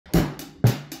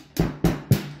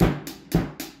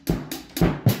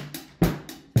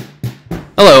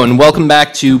Hello and welcome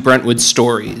back to Brentwood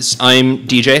Stories. I'm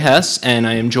DJ Hess and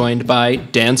I am joined by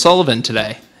Dan Sullivan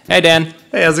today. Hey Dan.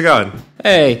 Hey, how's it going?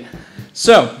 Hey.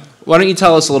 So, why don't you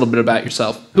tell us a little bit about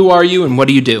yourself? Who are you and what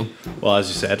do you do? Well, as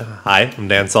you said, hi, I'm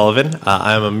Dan Sullivan.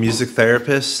 I'm a music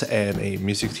therapist and a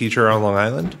music teacher on Long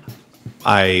Island.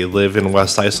 I live in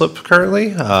West Islip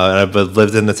currently. I've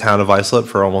lived in the town of Islip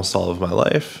for almost all of my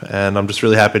life, and I'm just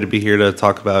really happy to be here to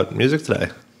talk about music today.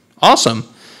 Awesome.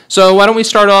 So why don't we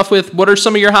start off with what are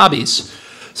some of your hobbies?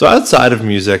 So outside of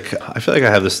music, I feel like I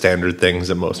have the standard things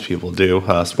that most people do.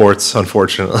 Sports,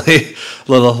 unfortunately,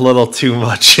 a little too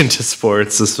much into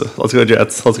sports. Let's go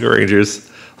Jets. Let's go Rangers.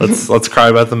 Let's cry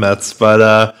about the Mets.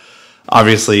 But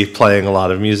obviously, playing a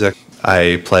lot of music.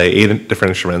 I play 8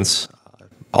 different instruments: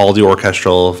 all the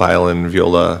orchestral, violin,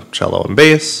 viola, cello, and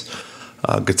bass,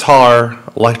 guitar,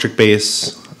 electric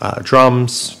bass,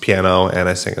 drums, piano, and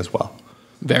I sing as well.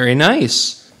 Very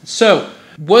nice. So,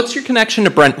 what's your connection to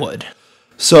Brentwood?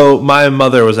 So my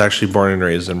mother was actually born and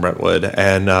raised in Brentwood,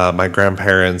 and my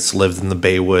grandparents lived in the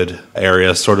Baywood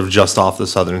area, sort of just off the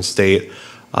southern state,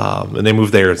 and they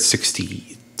moved there in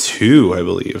 '62, I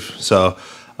believe. So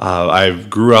I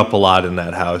grew up a lot in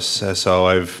that house.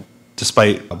 So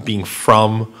despite being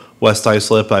from West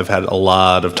Islip, I've had a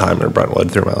lot of time in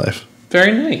Brentwood through my life.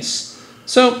 Very nice.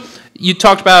 So you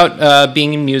talked about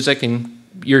being in music, and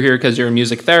you're here because you're a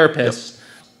music therapist. Yep.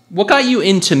 What got you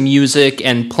into music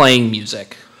and playing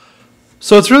music?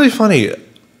 So it's really funny.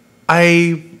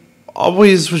 I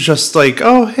always was just like,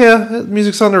 oh, yeah,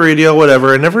 music's on the radio,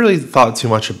 whatever. I never really thought too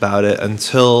much about it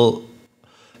until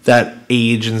that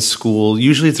age in school.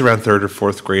 Usually it's around 3rd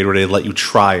or 4th grade where they let you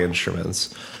try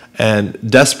instruments. And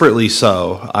desperately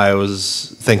so, I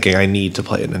was thinking I need to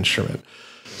play an instrument.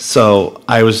 So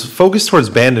I was focused towards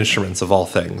band instruments of all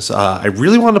things. I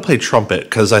really wanted to play trumpet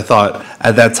because I thought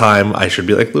at that time I should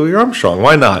be like Louis Armstrong.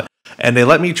 Why not? And they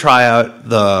let me try out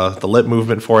the lip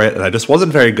movement for it, and I just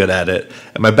wasn't very good at it.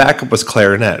 And my backup was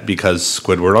clarinet because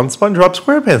Squidward on SpongeBob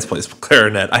SquarePants plays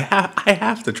clarinet. I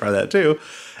have to try that too.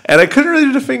 And I couldn't really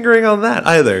do the fingering on that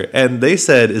either. And they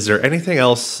said, is there anything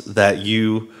else that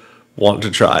you want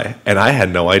to try? And I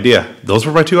had no idea. Those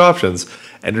were my 2 options.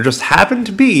 And there just happened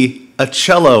to be a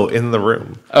cello in the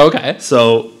room. Okay.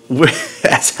 So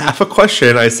as half a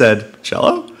question, I said,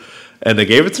 cello? And they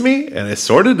gave it to me, and I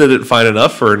sort of didn't find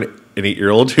enough for an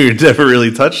 8-year-old who never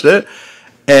really touched it.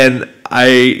 And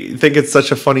I think it's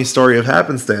such a funny story of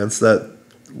happenstance that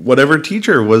whatever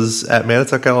teacher was at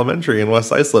Manatuck Elementary in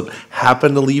West Islip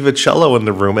happened to leave a cello in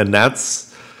the room, and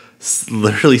that's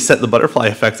literally set the butterfly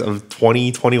effect of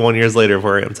 21 years later of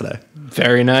where I am today.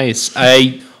 Very nice.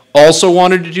 I also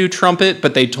wanted to do trumpet,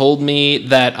 but they told me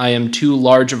that I am too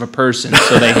large of a person,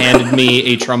 so they handed me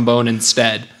a trombone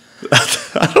instead.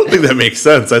 I don't think that makes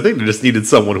sense. I think they just needed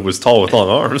someone who was tall with long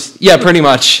arms. Yeah, pretty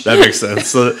much. That makes sense.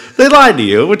 So they lied to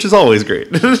you, which is always great.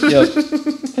 Yep.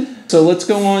 So let's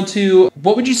go on to,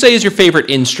 what would you say is your favorite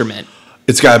instrument?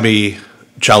 It's got to be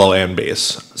cello and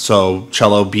bass. So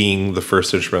cello being the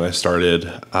first instrument I started,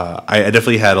 I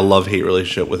definitely had a love-hate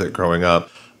relationship with it growing up.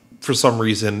 For some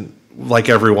reason, like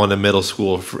everyone in middle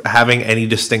school, having any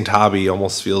distinct hobby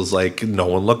almost feels like no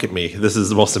one look at me. This is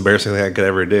the most embarrassing thing I could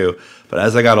ever do. But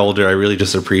as I got older, I really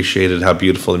just appreciated how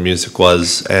beautiful the music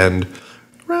was. And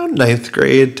around 9th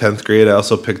grade, 10th grade, I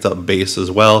also picked up bass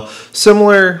as well.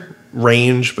 Similar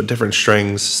range, but different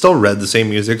strings. Still read the same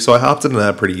music, so I hopped into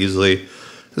that pretty easily.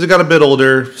 As I got a bit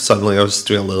older, suddenly I was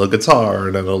doing a little guitar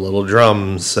and then a little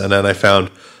drums. And then I found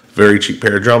a very cheap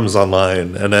pair of drums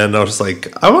online. And then I was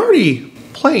like, I'm already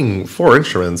playing 4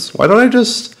 instruments. Why don't I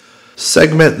just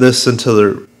segment this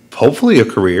into hopefully a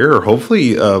career or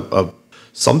hopefully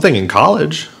something in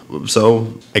college?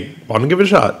 So I want to give it a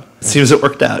shot. It seems it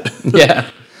worked out.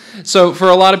 Yeah. So for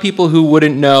a lot of people who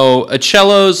wouldn't know, a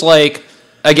cello's like,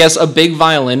 I guess a big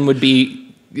violin would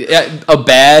be a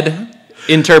bad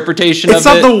interpretation of it. It's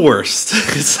not the worst.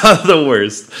 It's not the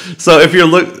worst. So if you're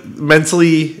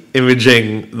mentally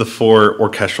imaging the 4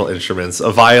 orchestral instruments, a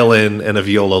violin and a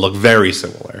viola look very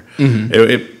similar.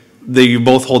 Mm-hmm. You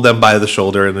both hold them by the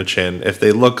shoulder and the chin. If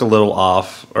they look a little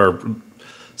off or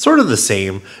sort of the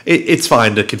same, it's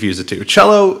fine to confuse the two.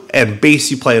 Cello and bass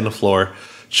you play on the floor.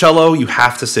 Cello you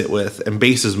have to sit with, and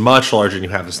bass is much larger than you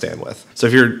have to stand with. So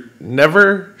if you're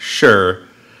never sure,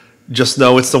 just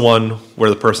know it's the one where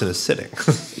the person is sitting.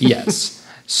 Yes.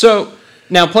 So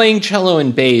now playing cello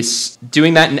and bass,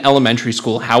 doing that in elementary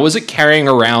school, how was it carrying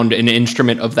around an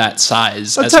instrument of that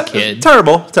size as a kid?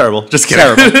 Terrible. Just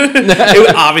kidding.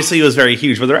 Terrible. Obviously it was very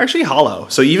huge, but they're actually hollow.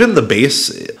 So even the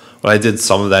bass, when I did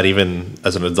some of that even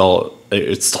as an adult,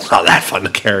 it's still not that fun to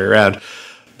carry around.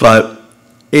 But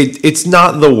it's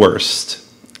not the worst.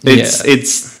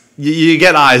 It's you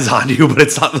get eyes on you, but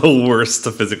it's not the worst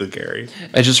to physically carry.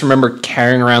 I just remember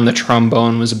carrying around the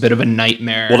trombone was a bit of a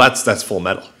nightmare. Well, that's full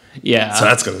metal. Yeah. So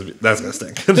that's gonna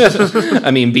stink. I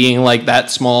mean, being like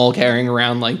that small, carrying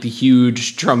around like the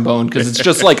huge trombone, because it's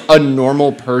just like a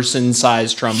normal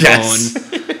person-sized trombone. Yes.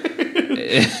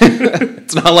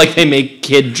 It's not like they make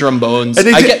kid trombones.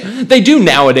 They do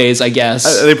nowadays, I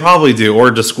guess. They probably do,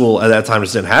 or the school at that time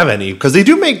just didn't have any, because they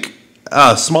do make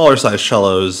smaller size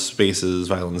cellos, basses,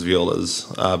 violins, violas.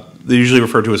 They usually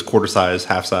refer to as quarter size,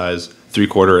 half size,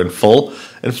 3/4, and full.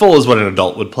 And full is what an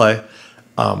adult would play.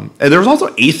 And there was also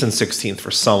 8th and 16th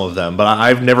for some of them, but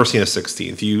I've never seen a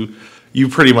 16th. You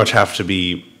pretty much have to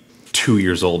be 2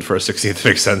 years old for a 16th to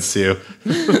make sense to you.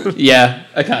 Yeah,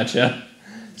 I gotcha.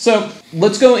 So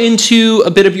let's go into a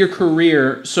bit of your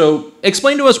career. So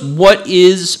explain to us, what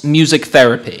is music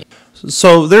therapy?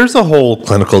 So there's a whole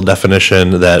clinical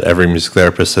definition that every music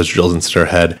therapist has drilled into their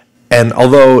head. And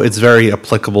although it's very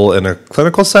applicable in a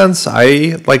clinical sense,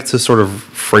 I like to sort of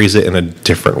phrase it in a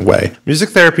different way. Music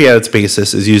therapy at its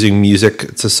basis is using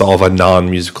music to solve a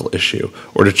non-musical issue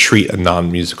or to treat a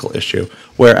non-musical issue.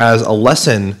 Whereas a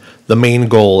lesson, the main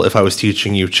goal, if I was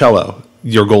teaching you cello,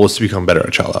 your goal is to become better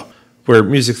at cello. Where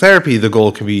music therapy, the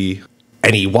goal can be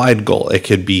any wide goal. It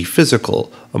could be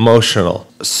physical, emotional,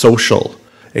 social,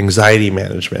 anxiety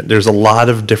management. There's a lot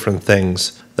of different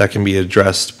things that can be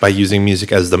addressed by using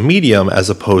music as the medium, as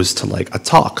opposed to like a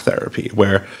talk therapy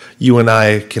where you and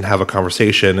I can have a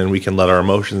conversation and we can let our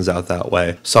emotions out that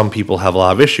way. Some people have a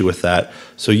lot of issue with that.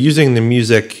 So using the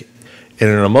music in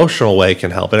an emotional way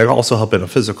can help, and it can also help in a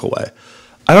physical way.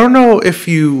 I don't know if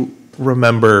you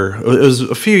remember, it was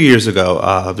a few years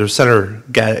ago, there's Senator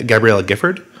Gabriella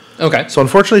Gifford. Okay. So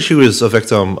unfortunately, she was a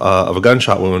victim of a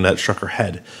gunshot wound that struck her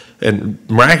head. And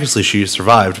miraculously, she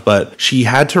survived, but she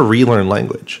had to relearn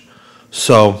language.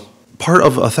 So part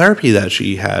of a therapy that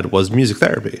she had was music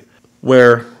therapy,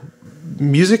 where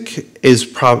music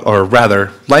is,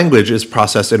 language is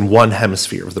processed in one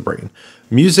hemisphere of the brain.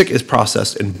 Music is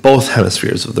processed in both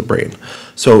hemispheres of the brain.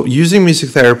 So using music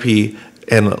therapy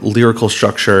and lyrical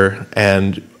structure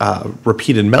and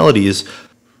repeated melodies,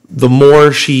 the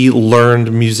more she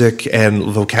learned music and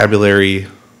vocabulary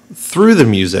through the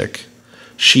music,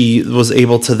 she was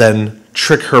able to then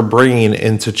trick her brain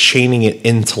into chaining it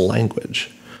into language,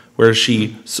 where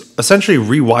she essentially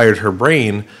rewired her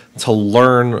brain to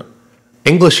learn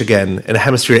English again in a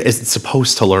hemisphere that isn't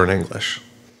supposed to learn English.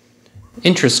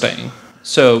 Interesting.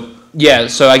 So, yeah,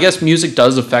 so I guess music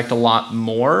does affect a lot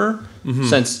more,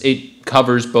 since it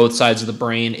covers both sides of the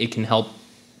brain. It can help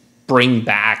bring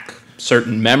back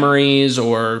certain memories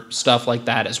or stuff like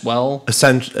that as well.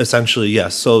 Essentially,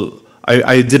 yes. So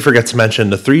I did forget to mention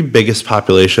the 3 biggest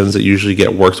populations that usually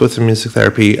get worked with in music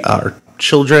therapy are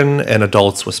children and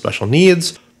adults with special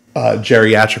needs,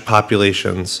 geriatric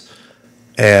populations,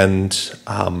 and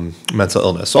mental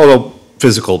illness, although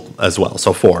physical as well.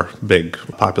 So 4 big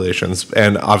populations.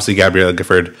 And obviously Gabriella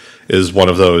Gifford is one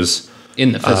of those.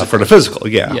 In the physical. For the physical,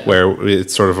 yeah, where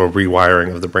it's sort of a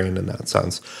rewiring of the brain in that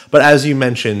sense. But as you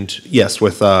mentioned, yes,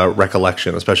 with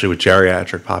recollection, especially with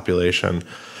geriatric population,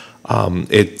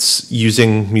 it's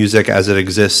using music as it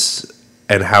exists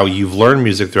and how you've learned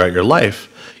music throughout your life,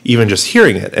 even just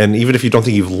hearing it. And even if you don't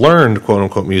think you've learned quote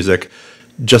unquote music,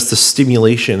 just the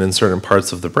stimulation in certain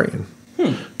parts of the brain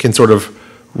can sort of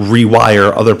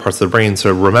rewire other parts of the brain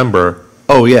to remember,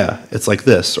 oh yeah, it's like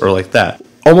this or like that.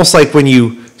 Almost like when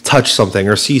you touch something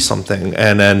or see something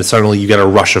and then suddenly you get a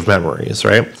rush of memories,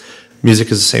 right?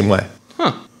 Music is the same way.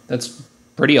 Huh. That's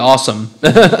pretty awesome.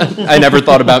 I never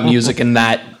thought about music in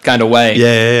that kind of way.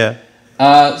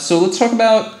 Yeah. So let's talk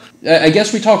about, I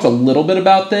guess we talked a little bit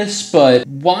about this, but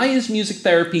why is music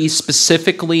therapy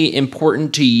specifically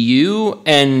important to you,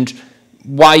 and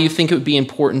why you think it would be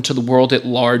important to the world at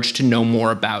large to know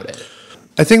more about it?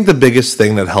 I think the biggest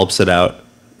thing that helps it out,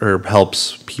 or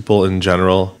helps people in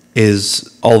general,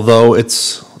 is although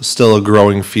it's still a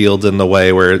growing field in the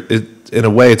way where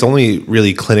it's only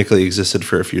really clinically existed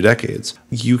for a few decades,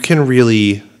 you can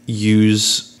really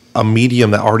use a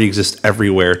medium that already exists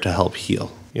everywhere to help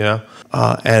heal, you know?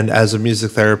 And as a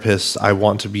music therapist, I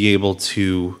want to be able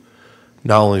to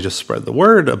not only just spread the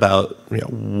word about,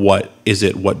 what is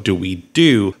it, what do we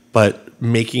do, but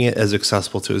making it as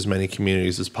accessible to as many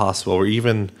communities as possible, or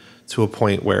even to a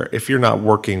point where if you're not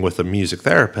working with a music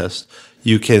therapist,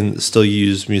 you can still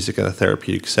use music in a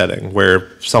therapeutic setting where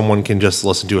someone can just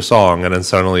listen to a song and then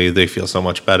suddenly they feel so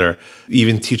much better.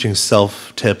 Even teaching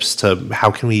self-tips to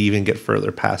how can we even get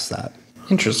further past that.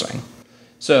 Interesting.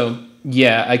 So,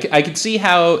 yeah, I could see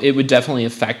how it would definitely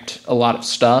affect a lot of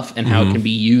stuff and how it can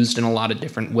be used in a lot of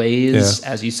different ways,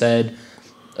 as you said.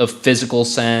 a physical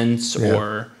sense,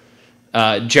 or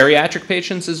geriatric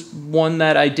patients is one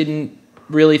that I didn't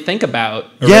really think about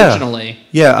originally.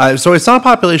 So it's not a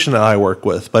population that I work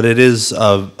with, but it is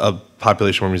a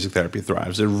population where music therapy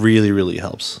thrives. It really, really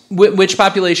helps. Which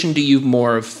population do you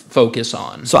more focus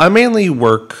on? So I mainly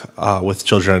work with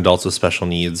children and adults with special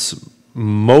needs,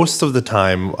 most of the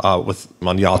time on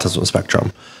the autism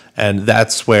spectrum. And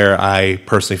that's where I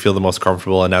personally feel the most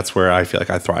comfortable, and that's where I feel like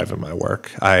I thrive in my work.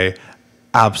 I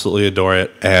absolutely adore it,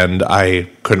 and I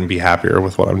couldn't be happier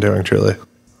with what I'm doing, truly.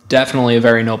 Definitely a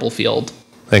very noble field.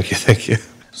 Thank you.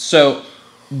 So,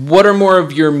 what are more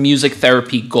of your music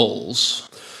therapy goals?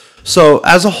 So,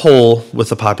 as a whole, with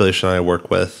the population I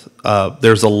work with,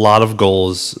 there's a lot of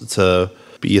goals to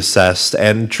be assessed,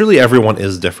 and truly everyone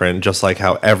is different, just like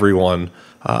how everyone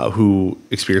who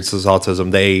experiences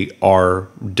autism, they are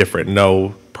different.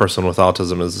 No person with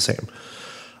autism is the same.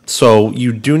 So,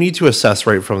 you do need to assess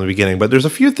right from the beginning, but there's a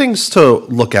few things to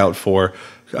look out for.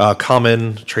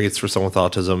 Common traits for someone with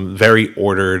autism: very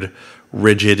ordered,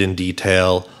 rigid in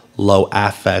detail, low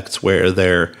affect, where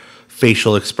their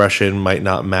facial expression might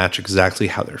not match exactly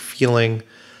how they're feeling,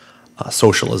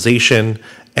 socialization,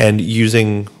 and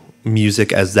using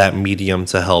music as that medium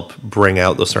to help bring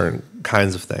out those certain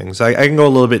kinds of things. I can go a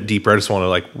little bit deeper. I just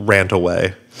want to rant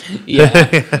away. Yeah.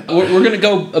 We're going to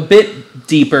go a bit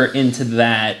deeper into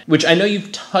that, which I know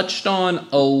you've touched on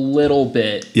a little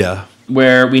bit. Yeah.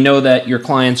 Where we know that your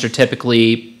clients are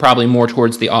typically probably more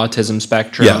towards the autism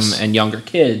spectrum and younger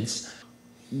kids.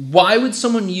 Why would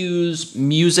someone use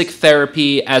music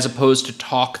therapy as opposed to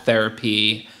talk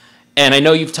therapy? And I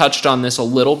know you've touched on this a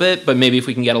little bit, but maybe if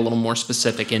we can get a little more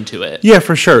specific into it. Yeah,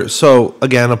 for sure. So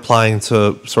again, applying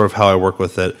to sort of how I work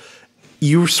with it,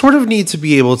 you sort of need to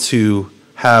be able to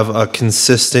have a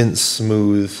consistent,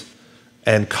 smooth,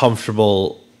 and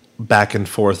comfortable back and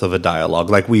forth of a dialogue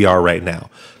like we are right now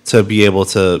to be able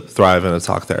to thrive in a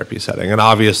talk therapy setting. And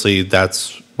obviously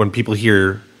that's when people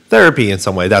hear therapy in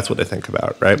some way, that's what they think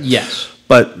about, right? Yes.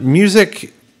 But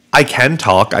music, I can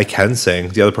talk, I can sing.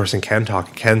 The other person can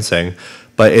talk, can sing,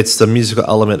 but it's the musical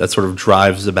element that sort of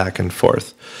drives the back and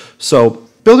forth. So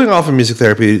building off of music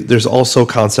therapy, there's also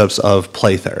concepts of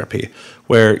play therapy,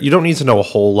 where you don't need to know a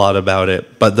whole lot about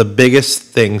it, but the biggest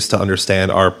things to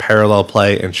understand are parallel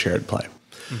play and shared play.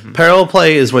 Mm-hmm. Parallel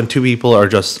play is when two people are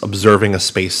just observing a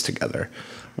space together,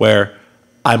 where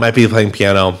I might be playing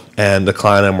piano and the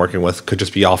client I'm working with could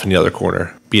just be off in the other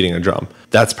corner beating a drum.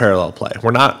 That's parallel play.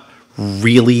 We're not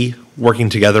really working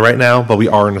together right now, but we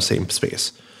are in the same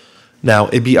space. Now,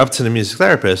 it'd be up to the music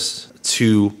therapist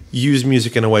to use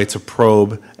music in a way to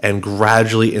probe and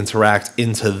gradually interact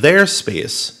into their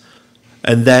space.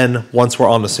 And then once we're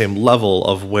on the same level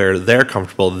of where they're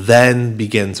comfortable, then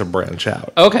begin to branch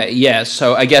out. Okay, yeah.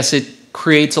 So I guess it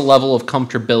creates a level of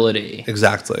comfortability.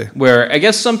 Exactly. Where I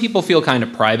guess some people feel kind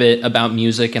of private about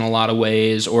music in a lot of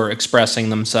ways or expressing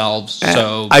themselves.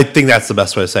 So I think that's the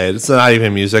best way to say it. It's not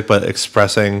even music, but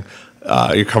expressing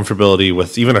your comfortability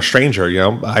with even a stranger. You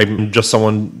know, I'm just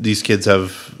someone these kids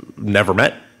have never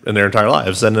met in their entire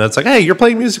lives, and it's like, hey, you're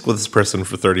playing music with this person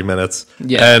for 30 minutes,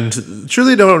 and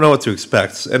truly don't know what to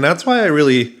expect. And that's why I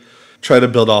really try to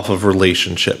build off of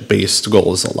relationship-based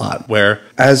goals a lot, where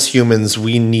as humans,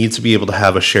 we need to be able to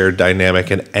have a shared dynamic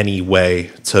in any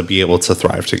way to be able to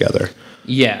thrive together.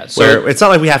 Yeah. So where it's not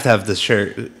like we have to have the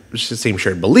same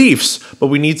shared beliefs, but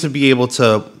we need to be able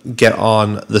to get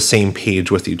on the same page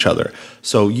with each other.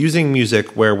 So using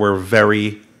music where we're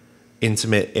very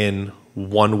intimate in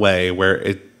one way, where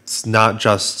it's not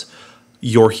just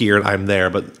you're here and I'm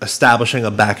there, but establishing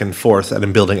a back and forth and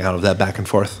then building out of that back and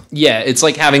forth. Yeah, it's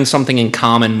like having something in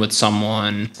common with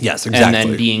someone. Yes, exactly. And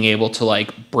then being able to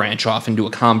branch off into a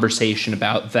conversation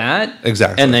about that.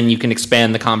 Exactly. And then you can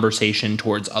expand the conversation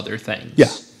towards other things. Yeah.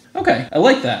 Okay, I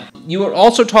like that. You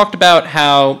also talked about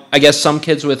how, I guess, some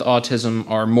kids with autism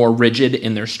are more rigid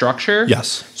in their structure.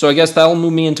 Yes. So I guess that'll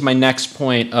move me into my next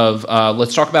point of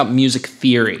let's talk about music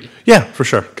theory. Yeah, for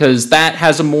sure. Because that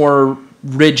has a more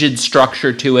rigid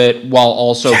structure to it while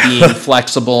also being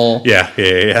flexible.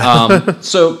 Yeah.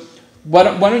 So why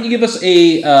don't you give us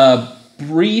a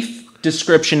brief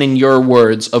description in your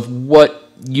words of what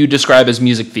you describe as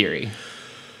music theory?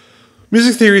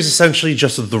 Music theory is essentially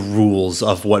just the rules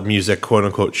of what music, quote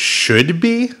unquote, should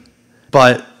be.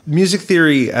 But music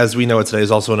theory, as we know it today,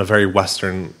 is also in a very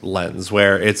Western lens,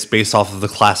 where it's based off of the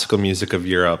classical music of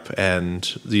Europe and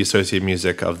the associated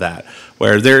music of that,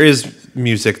 where there is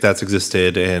music that's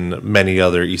existed in many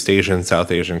other East Asian,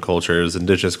 South Asian cultures,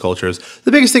 indigenous cultures.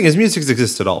 The biggest thing is music's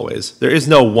existed always. There is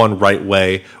no one right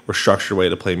way or structured way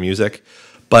to play music.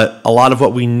 But a lot of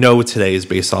what we know today is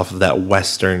based off of that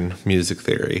Western music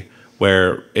theory,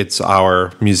 where it's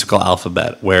our musical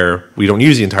alphabet, where we don't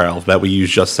use the entire alphabet. We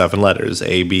use just 7 letters,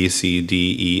 A, B, C,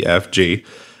 D, E, F, G.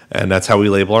 And that's how we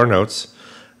label our notes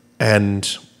and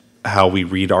how we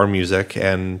read our music.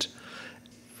 And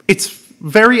it's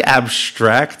very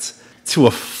abstract to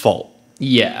a fault.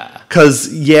 Yeah. Because,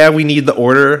 we need the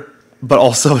order, but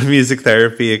also in music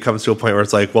therapy, it comes to a point where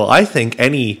it's like, well, I think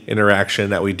any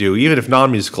interaction that we do, even if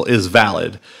non-musical, is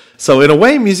valid. So in a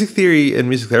way, music theory and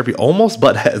music therapy almost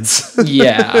butt heads.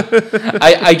 Yeah,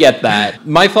 I get that.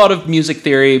 My thought of music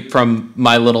theory from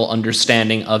my little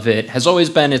understanding of it has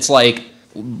always been it's like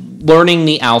learning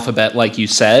the alphabet, like you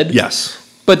said. Yes.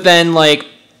 But then, like,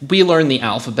 we learn the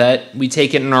alphabet, we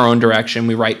take it in our own direction,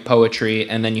 we write poetry,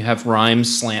 and then you have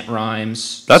rhymes, slant rhymes,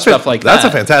 stuff like that. That's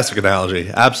a fantastic analogy.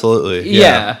 Absolutely.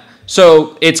 Yeah.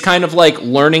 So it's kind of like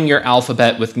learning your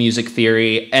alphabet with music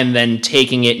theory and then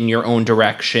taking it in your own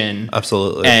direction.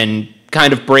 Absolutely. And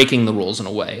kind of breaking the rules in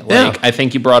a way. Like, I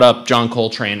think you brought up John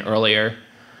Coltrane earlier.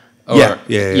 Yeah,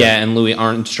 and Louis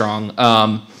Armstrong.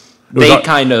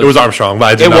 It was Armstrong, but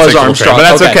I did it not was say Coltrane. Armstrong, but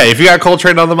that's okay. If you got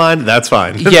Coltrane on the mind, that's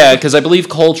fine. Yeah, because I believe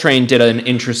Coltrane did an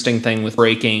interesting thing with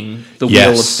breaking the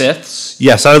wheel of fifths.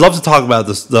 Yes, I would love to talk about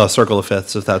the circle of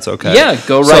fifths, if that's okay. Yeah,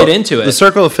 go right into it. The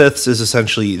circle of fifths is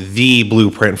essentially the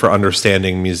blueprint for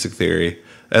understanding music theory,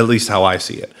 at least how I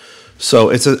see it. So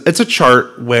it's a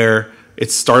chart where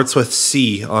it starts with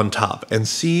C on top, and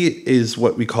C is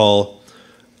what we call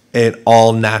an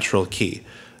all-natural key.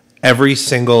 Every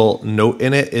single note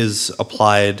in it is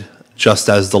applied just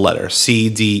as the letter C,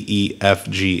 D, E, F,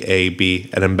 G, A, B,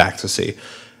 and then back to C.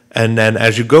 And then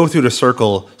as you go through the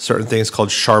circle, certain things called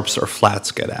sharps or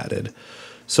flats get added.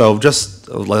 So just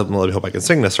let me hope I can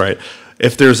sing this right.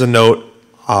 If there's a note,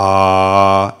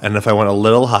 and if I went a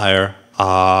little higher,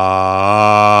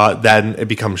 then it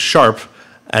becomes sharp,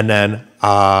 and then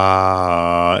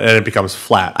and it becomes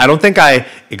flat. I don't think I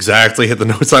exactly hit the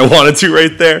notes I wanted to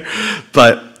right there,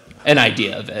 but an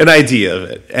idea of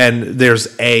it. And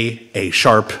there's A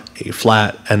sharp, A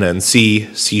flat, and then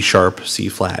C sharp, C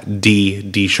flat,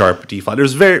 D sharp, D flat.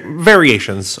 There's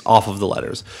variations off of the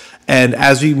letters. And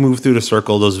as we move through the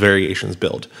circle, those variations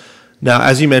build. Now,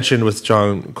 as you mentioned with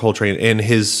John Coltrane in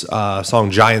his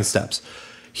song Giant Steps,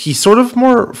 he sort of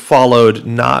more followed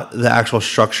not the actual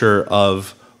structure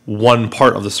of one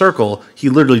part of the circle. He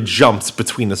literally jumped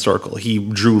between the circle. He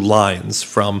drew lines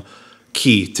from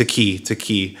key to key to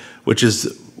key, which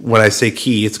is, when I say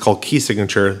key, it's called key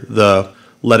signature, the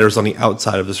letters on the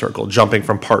outside of the circle, jumping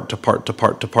from part to part to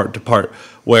part to part to part,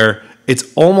 where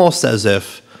it's almost as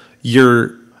if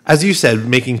you're, as you said,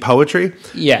 making poetry.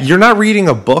 Yeah. You're not reading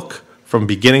a book from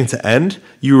beginning to end.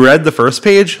 You read the first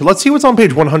page. Let's see what's on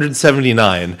page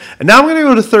 179. And now I'm going to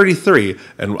go to 33.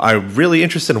 And I'm really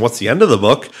interested in what's the end of the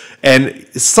book. And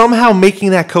somehow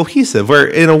making that cohesive, where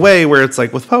in a way where it's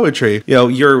like with poetry,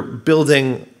 you're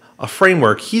building a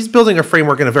framework. He's building a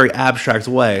framework in a very abstract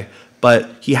way, but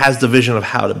he has the vision of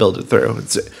how to build it through.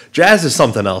 Jazz is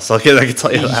something else. I can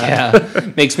tell you that.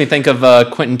 Yeah. Makes me think of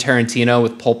Quentin Tarantino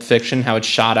with Pulp Fiction, how it's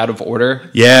shot out of order.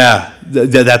 Yeah.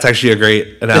 That's actually a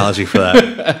great analogy for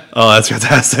that. Oh, that's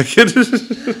fantastic.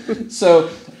 So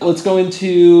let's go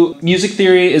into music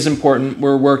theory is important.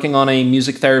 We're working on a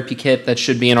music therapy kit that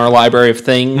should be in our library of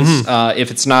things. Mm-hmm.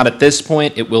 If it's not at this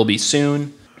point, it will be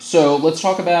soon. So let's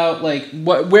talk about, like,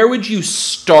 where would you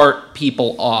start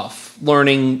people off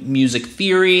learning music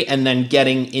theory and then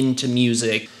getting into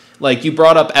music? Like, you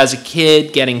brought up as a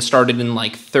kid getting started in,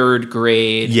 like, 3rd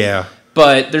grade. Yeah.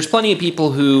 But there's plenty of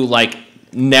people who, like,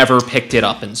 never picked it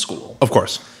up in school. Of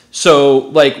course. So,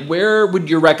 like, where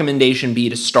would your recommendation be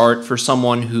to start for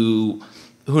someone who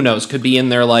knows, could be in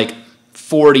their, like,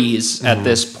 40s at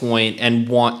this point and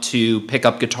want to pick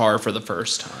up guitar for the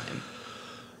first time?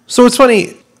 So it's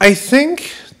funny. I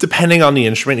think depending on the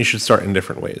instrument, you should start in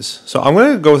different ways. So I'm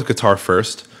going to go with guitar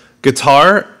first.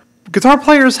 Guitar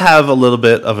players have a little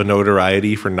bit of a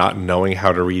notoriety for not knowing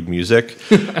how to read music,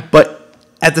 but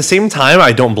at the same time,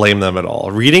 I don't blame them at all.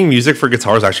 Reading music for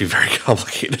guitar is actually very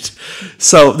complicated.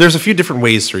 So there's a few different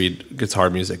ways to read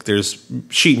guitar music. There's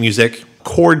sheet music,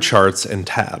 chord charts, and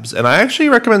tabs. And I actually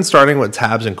recommend starting with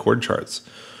tabs and chord charts.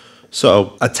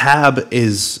 So a tab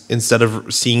is, instead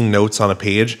of seeing notes on a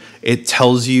page, it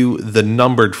tells you the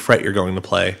numbered fret you're going to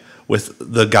play with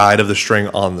the guide of the string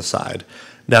on the side.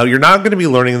 Now, you're not going to be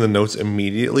learning the notes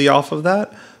immediately off of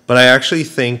that, but I actually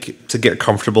think to get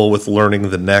comfortable with learning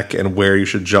the neck and where you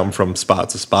should jump from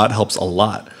spot to spot helps a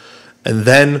lot. And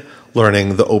then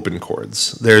learning the open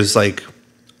chords. There's like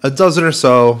a dozen or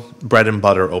so bread and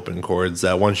butter open chords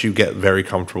that once you get very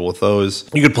comfortable with those,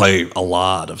 you could play a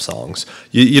lot of songs.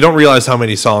 You don't realize how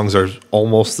many songs are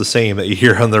almost the same that you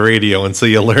hear on the radio until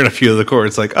you learn a few of the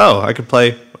chords. Like, oh, I could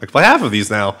play half of these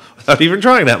now without even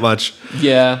trying that much.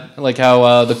 Yeah, like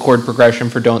how the chord progression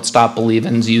for Don't Stop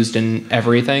Believing's used in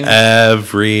everything.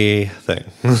 Everything.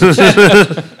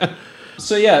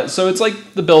 So it's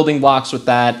like the building blocks with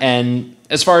that. And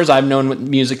as far as I've known with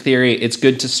music theory, it's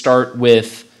good to start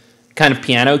with kind of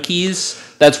piano keys.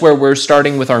 That's where we're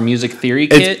starting with our music theory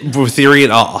kit. With theory,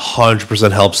 it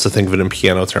 100% helps to think of it in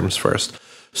piano terms first.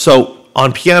 So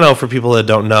on piano, for people that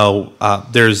don't know,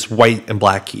 there's white and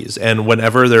black keys. And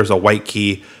whenever there's a white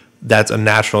key, that's a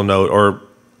natural note, or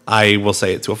I will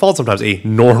say it to a fault sometimes, a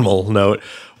normal note,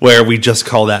 where we just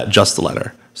call that just a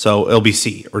letter. So it'll be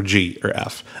C or G or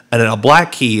F. And then a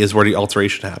black key is where the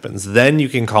alteration happens. Then you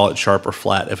can call it sharp or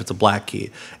flat if it's a black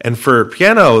key. And for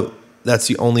piano, that's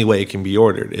the only way it can be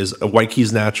ordered, is a white key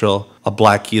is natural, a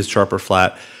black key is sharp or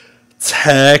flat.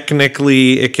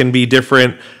 Technically, it can be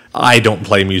different. I don't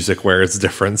play music where it's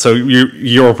different, so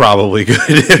you're probably good.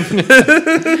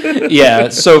 Yeah,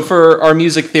 so for our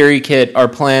music theory kit, our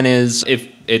plan is, if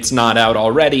it's not out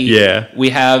already, we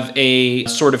have a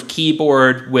sort of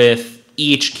keyboard with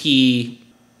each key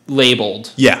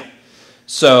labeled. Yeah.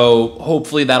 So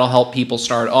hopefully that'll help people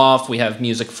start off. We have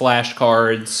music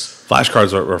flashcards.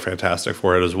 Flashcards are fantastic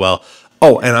for it as well.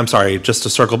 Oh, and I'm sorry, just to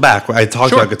circle back, I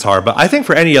talked about guitar, but I think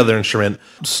for any other instrument,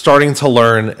 starting to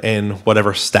learn in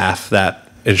whatever staff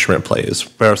that instrument plays.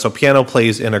 So piano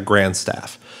plays in a grand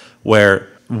staff, where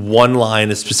one line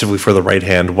is specifically for the right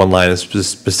hand, one line is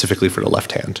specifically for the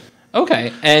left hand.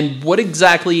 Okay, and what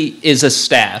exactly is a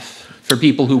staff? For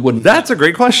people who wouldn't That's a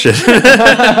great question.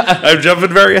 I'm jumping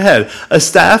very ahead. A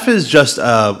staff is just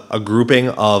a grouping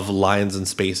of lines and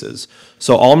spaces.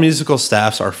 So all musical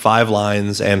staffs are 5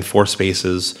 lines and 4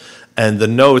 spaces. And the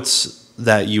notes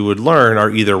that you would learn are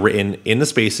either written in the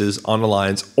spaces, on the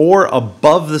lines, or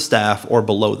above the staff or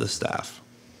below the staff.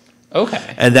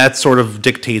 Okay. And that sort of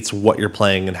dictates what you're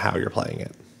playing and how you're playing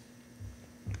it.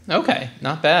 Okay,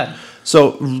 not bad.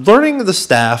 So learning the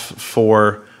staff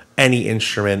for any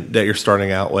instrument that you're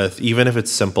starting out with, even if it's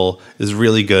simple, is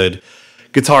really good.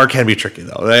 Guitar can be tricky,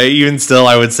 though. Even still,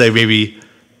 I would say maybe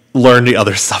learn the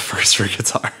other stuff first for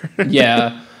guitar.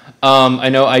 Yeah. I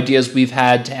know ideas we've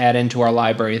had to add into our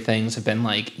library things have been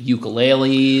like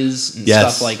ukuleles and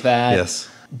stuff like that. Yes.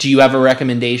 Do you have a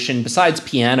recommendation, besides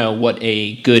piano, what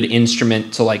a good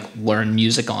instrument to like learn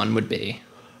music on would be?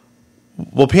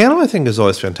 Well, piano, I think, is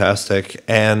always fantastic.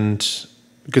 And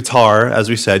guitar, as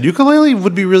we said, ukulele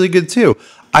would be really good too.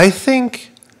 I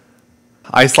think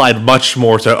I slide much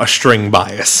more to a string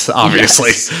bias,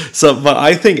 obviously. Yes. But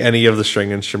I think any of the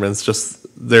string instruments,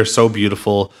 they're so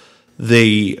beautiful.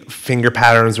 The finger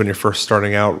patterns when you're first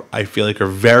starting out, I feel like, are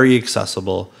very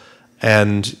accessible,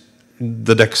 and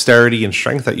the dexterity and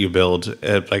strength that you build,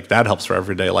 that helps for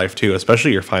everyday life too,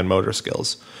 especially your fine motor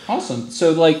skills. Awesome.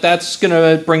 So that's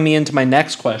gonna bring me into my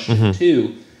next question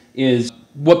too, is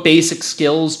what basic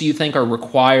skills do you think are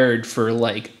required for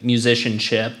like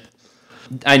musicianship?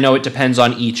 I know it depends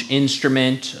on each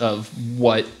instrument of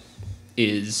what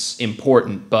is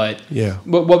important, but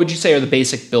what would you say are the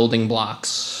basic building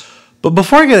blocks? But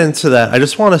before I get into that, I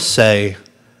just want to say,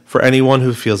 for anyone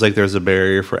who feels like there's a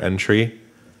barrier for entry,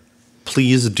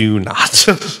 please do not.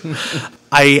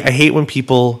 I hate when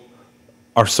people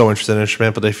are so interested in an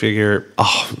instrument, but they figure,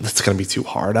 oh, that's going to be too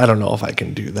hard. I don't know if I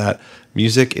can do that.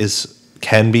 Music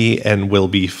can be and will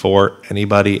be for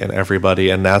anybody and everybody,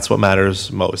 and that's what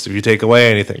matters most. If you take away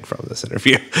anything from this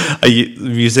interview,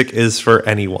 music is for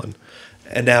anyone.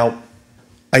 And now,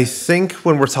 I think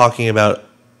when we're talking about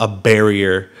a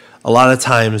barrier, a lot of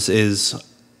times is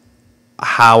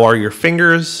how are your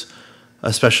fingers,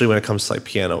 especially when it comes to like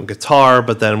piano and guitar.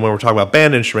 But then when we're talking about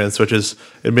band instruments, which is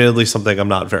admittedly something I'm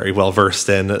not very well versed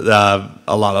in, a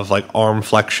lot of like arm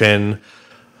flexion,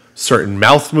 certain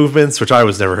mouth movements, which I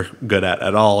was never good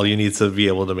at all. You need to be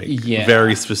able to make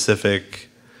very specific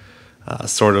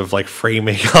sort of like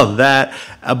framing on that.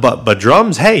 But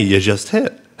drums, hey, you just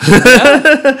hit.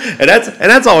 and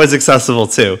that's always accessible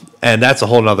too. And that's a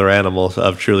whole nother animal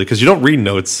of truly, because you don't read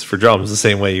notes for drums the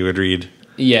same way you would read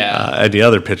any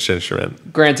other pitched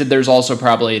instrument. Granted, there's also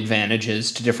probably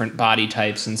advantages to different body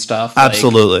types and stuff.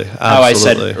 Absolutely. Like how I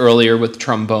said earlier with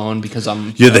trombone, because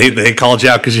I'm... Yeah, they called you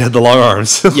out because you had the long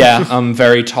arms. Yeah, I'm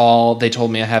very tall. They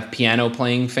told me I have piano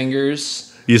playing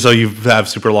fingers. So you have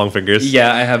super long fingers?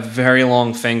 Yeah, I have very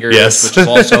long fingers, which is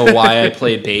also why I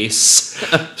play bass.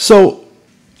 So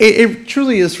it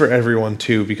truly is for everyone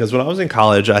too, because when I was in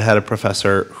college, I had a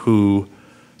professor who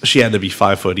she had to be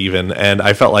 5 foot even, and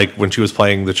I felt like when she was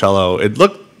playing the cello, it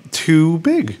looked too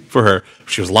big for her.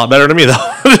 She was a lot better than me,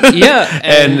 though. Yeah.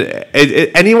 And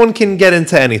anyone can get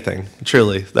into anything,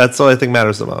 truly. That's what I think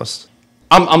matters the most.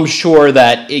 I'm sure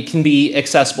that it can be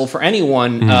accessible for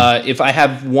anyone. If I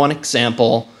have one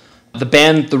example, the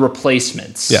band The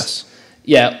Replacements. Yes.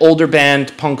 Yeah, older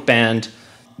band, punk band.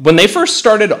 When they first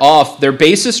started off, their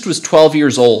bassist was 12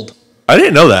 years old. I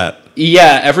didn't know that.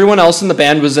 Yeah, everyone else in the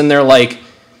band was in their, like,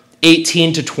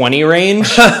 18 to 20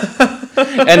 range.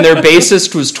 And their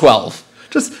bassist was 12.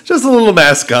 Just a little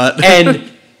mascot.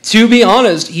 And to be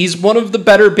honest, he's one of the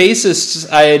better bassists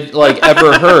I had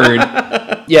ever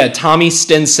heard. Yeah, Tommy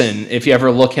Stinson, if you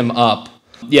ever look him up.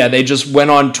 Yeah, they just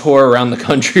went on tour around the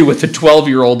country with a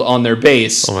 12-year-old on their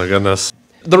bass. Oh my goodness.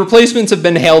 The Replacements have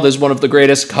been hailed as one of the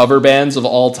greatest cover bands of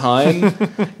all time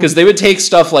because they would take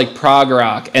stuff like prog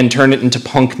rock and turn it into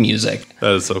punk music.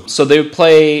 That is so cool. So they would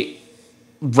play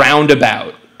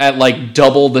Roundabout at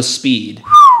double the speed.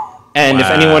 And if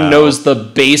anyone knows the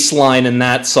bass line in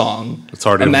that song, it's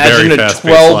already imagine a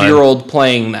 12-year-old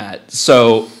playing that.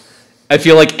 So I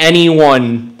feel like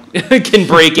anyone can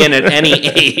break in at any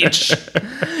age.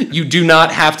 You do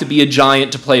not have to be a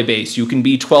giant to play bass. You can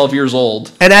be 12 years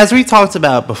old. And as we talked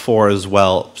about before as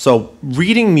well, so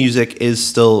reading music is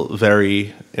still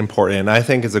very important. I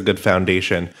think it's a good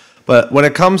foundation. But when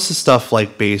it comes to stuff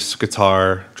like bass,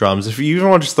 guitar, drums, if you even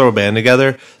want to just throw a band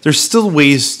together, there's still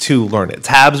ways to learn it.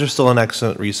 Tabs are still an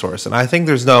excellent resource. And I think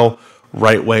there's no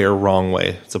right way or wrong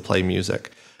way to play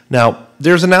music. Now,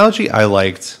 there's an analogy I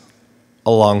liked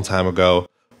a long time ago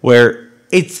where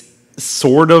it's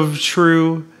sort of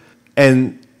true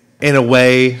and in a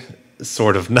way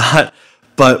sort of not.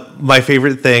 But my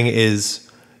favorite thing is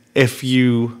if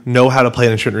you know how to play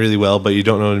an instrument really well, but you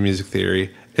don't know the music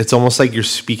theory, it's almost like you're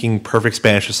speaking perfect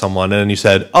Spanish to someone and then you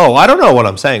said, oh, I don't know what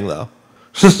I'm saying though.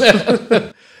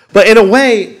 But in a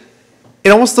way, it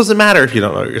almost doesn't matter if you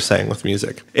don't know what you're saying with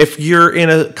music. If you're in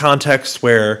a context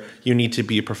where you need to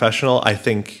be a professional, I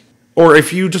think, or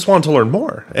if you just want to learn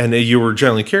more and you were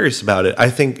generally curious about it, I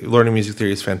think learning music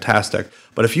theory is fantastic.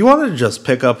 But if you wanted to just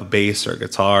pick up a bass or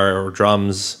guitar or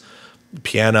drums,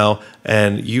 piano,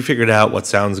 and you figured out what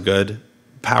sounds good,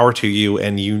 power to you,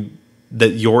 and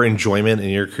that your enjoyment and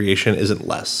your creation isn't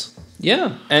less.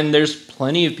 Yeah, and there's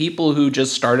plenty of people who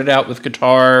just started out with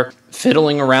guitar,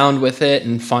 fiddling around with it,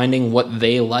 and finding what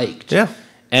they liked. Yeah.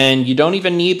 And you don't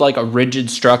even need a rigid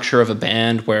structure of a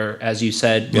band where, as you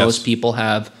said, Yes. most people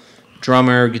have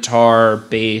drummer, guitar,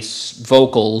 bass,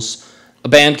 vocals. A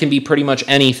band can be pretty much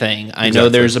anything. I know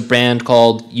there's a band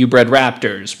called You Bred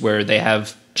Raptors where they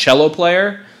have cello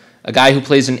player, a guy who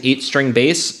plays an 8-string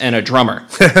bass, and a drummer.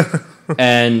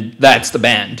 And that's the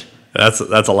band. That's a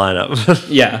lineup.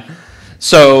 Yeah.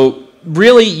 So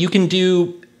really you can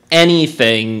do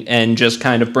anything and just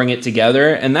kind of bring it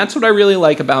together. And that's what I really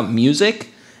like about music.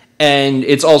 And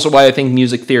it's also why I think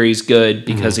music theory is good,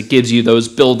 because it gives you those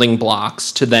building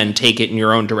blocks to then take it in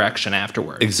your own direction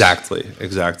afterwards. Exactly.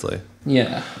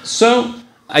 Yeah. So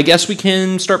I guess we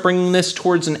can start bringing this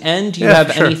towards an end. Do you have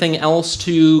anything else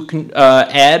to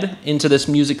add into this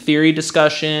music theory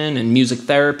discussion and music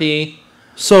therapy?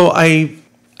 So I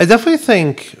definitely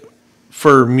think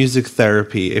for music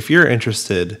therapy, if you're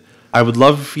interested, I would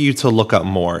love for you to look up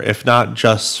more, if not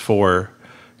just for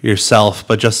yourself,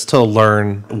 but just to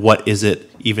learn what is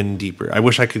it even deeper. I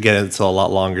wish I could get into a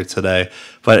lot longer today,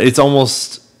 but it's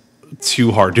almost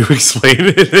too hard to explain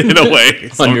it in a way.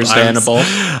 Understandable.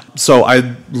 So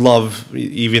I love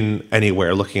even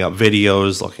anywhere, looking up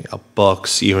videos, looking up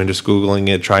books, even just Googling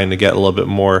it, trying to get a little bit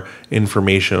more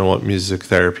information on what music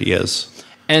therapy is.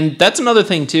 And that's another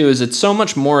thing, too, is it's so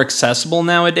much more accessible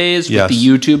nowadays with the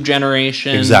YouTube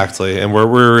generation. Exactly, and we're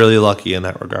really lucky in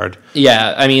that regard.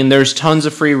 Yeah, I mean, there's tons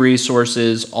of free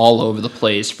resources all over the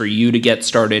place for you to get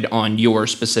started on your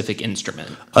specific instrument.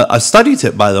 A study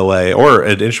tip, by the way, or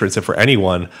an instrument tip for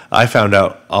anyone, I found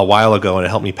out a while ago, and it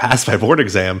helped me pass my board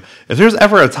exam. If there's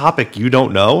ever a topic you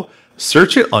don't know,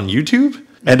 search it on YouTube,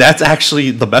 and that's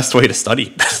actually the best way to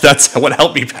study. That's what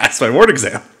helped me pass my board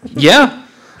exam. Yeah.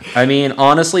 I mean,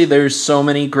 honestly, there's so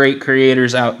many great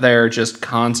creators out there just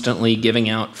constantly giving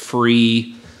out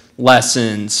free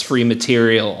lessons, free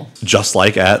material. Just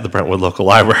like at the Brentwood local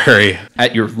library.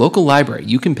 At your local library,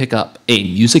 you can pick up a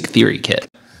music theory kit.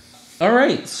 All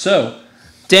right, so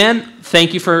Dan,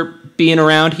 thank you for being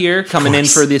around here, coming in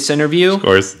for this interview. Of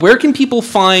course. Where can people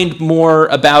find more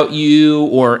about you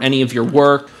or any of your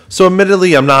work? So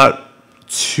admittedly, I'm not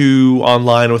too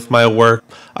online with my work.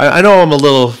 I know I'm a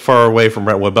little far away from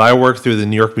Brentwood, but I work through the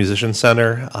New York Musician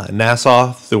Center in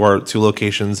Nassau, through our 2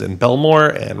 locations in Belmore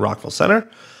and Rockville Center.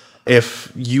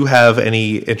 If you have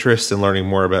any interest in learning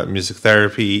more about music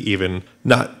therapy,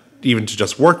 not even to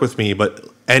just work with me, but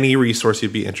any resource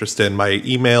you'd be interested in, my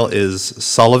email is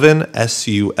Sullivan,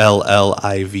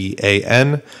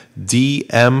 SULLIVAN,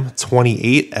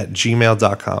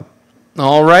 DM28@gmail.com.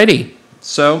 Alrighty.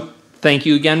 So thank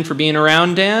you again for being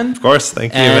around, Dan. Of course.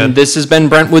 Thank you, and man. This has been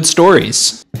Brentwood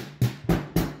Stories.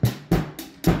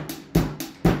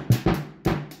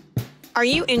 Are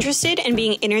you interested in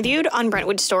being interviewed on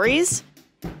Brentwood Stories?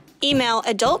 Email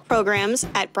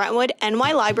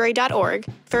adultprograms@brentwoodnylibrary.org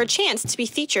for a chance to be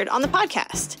featured on the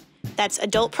podcast. That's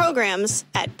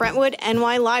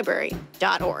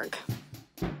adultprograms@brentwoodnylibrary.org.